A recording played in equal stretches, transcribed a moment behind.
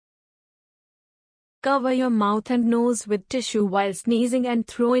Cover your mouth and nose with tissue while sneezing and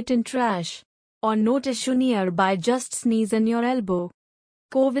throw it in trash. Or no tissue nearby, just sneeze in your elbow.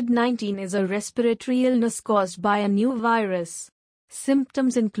 COVID-19 is a respiratory illness caused by a new virus.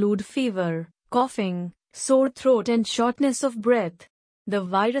 Symptoms include fever, coughing, sore throat and shortness of breath. The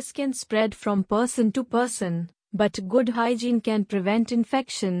virus can spread from person to person, but good hygiene can prevent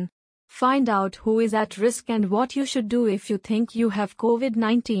infection. Find out who is at risk and what you should do if you think you have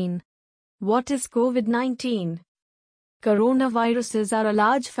COVID-19. What is COVID-19? Coronaviruses are a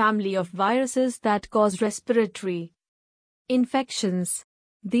large family of viruses that cause respiratory infections.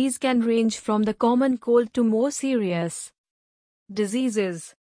 These can range from the common cold to more serious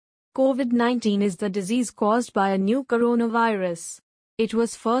diseases. COVID-19 is the disease caused by a new coronavirus. It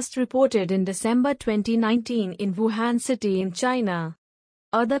was first reported in December 2019 in Wuhan City in China.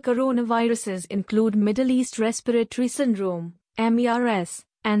 Other coronaviruses include Middle East Respiratory Syndrome, MERS,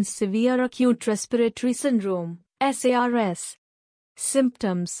 and Severe Acute Respiratory Syndrome, SARS.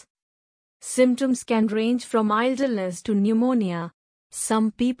 Symptoms. Symptoms can range from mild illness to pneumonia.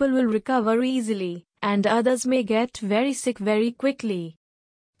 Some people will recover easily, and others may get very sick very quickly.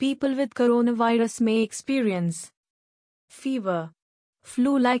 People with coronavirus may experience fever,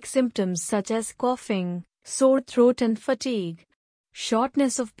 flu-like symptoms such as coughing, sore throat and fatigue,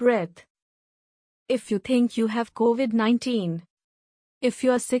 shortness of breath. If you think you have COVID-19, if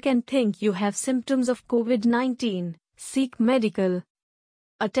you are sick and think you have symptoms of COVID-19, seek medical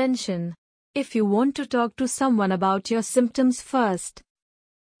attention. If you want to talk to someone about your symptoms first,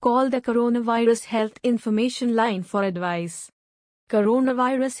 call the Coronavirus Health Information Line for advice.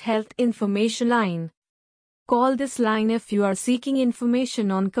 Coronavirus Health Information Line. Call this line if you are seeking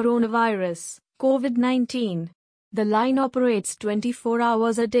information on coronavirus, COVID-19. The line operates 24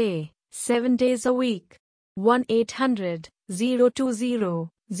 hours a day, 7 days a week.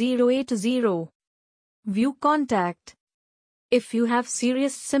 1-800-020-080. View contact. If you have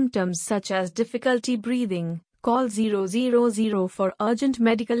serious symptoms such as difficulty breathing, call 000 for urgent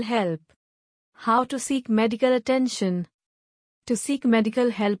medical help. How to seek medical attention. To seek medical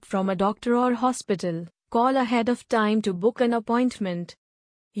help from a doctor or hospital, call ahead of time to book an appointment.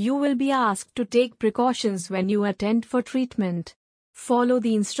 You will be asked to take precautions when you attend for treatment. Follow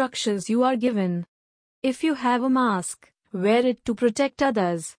the instructions you are given. If you have a mask, wear it to protect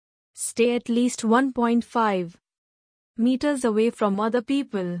others. Stay at least 1.5 meters away from other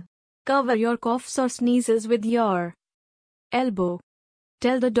people. Cover your coughs or sneezes with your elbow.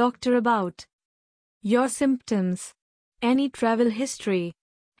 Tell the doctor about your symptoms, any travel history,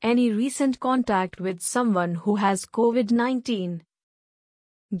 any recent contact with someone who has COVID-19.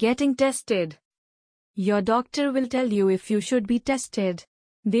 Getting tested. Your doctor will tell you if you should be tested.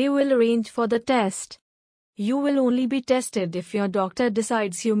 They will arrange for the test. You will only be tested if your doctor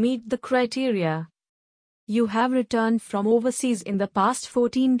decides you meet the criteria. You have returned from overseas in the past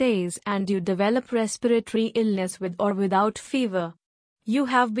 14 days and you develop respiratory illness with or without fever. You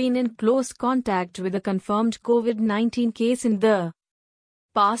have been in close contact with a confirmed COVID-19 case in the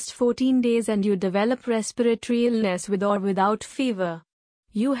past 14 days and you develop respiratory illness with or without fever.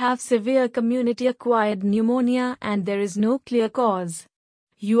 You have severe community-acquired pneumonia and there is no clear cause.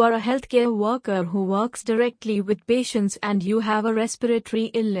 You are a healthcare worker who works directly with patients and you have a respiratory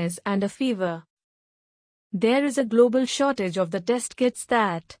illness and a fever. There is a global shortage of the test kits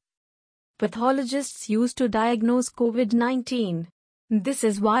that pathologists use to diagnose COVID-19. This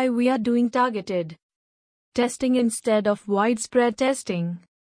is why we are doing targeted testing instead of widespread testing.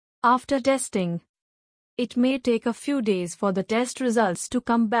 After testing, it may take a few days for the test results to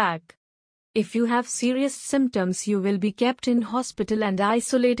come back. If you have serious symptoms, you will be kept in hospital and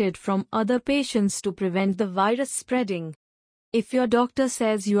isolated from other patients to prevent the virus spreading. If your doctor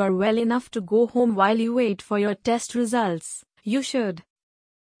says you are well enough to go home while you wait for your test results, you should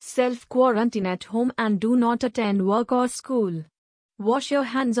self-quarantine at home and do not attend work or school. Wash your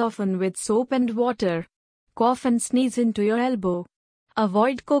hands often with soap and water. Cough and sneeze into your elbow.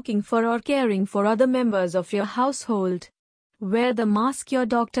 Avoid cooking for or caring for other members of your household. Wear the mask your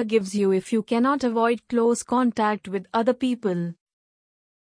doctor gives you if you cannot avoid close contact with other people.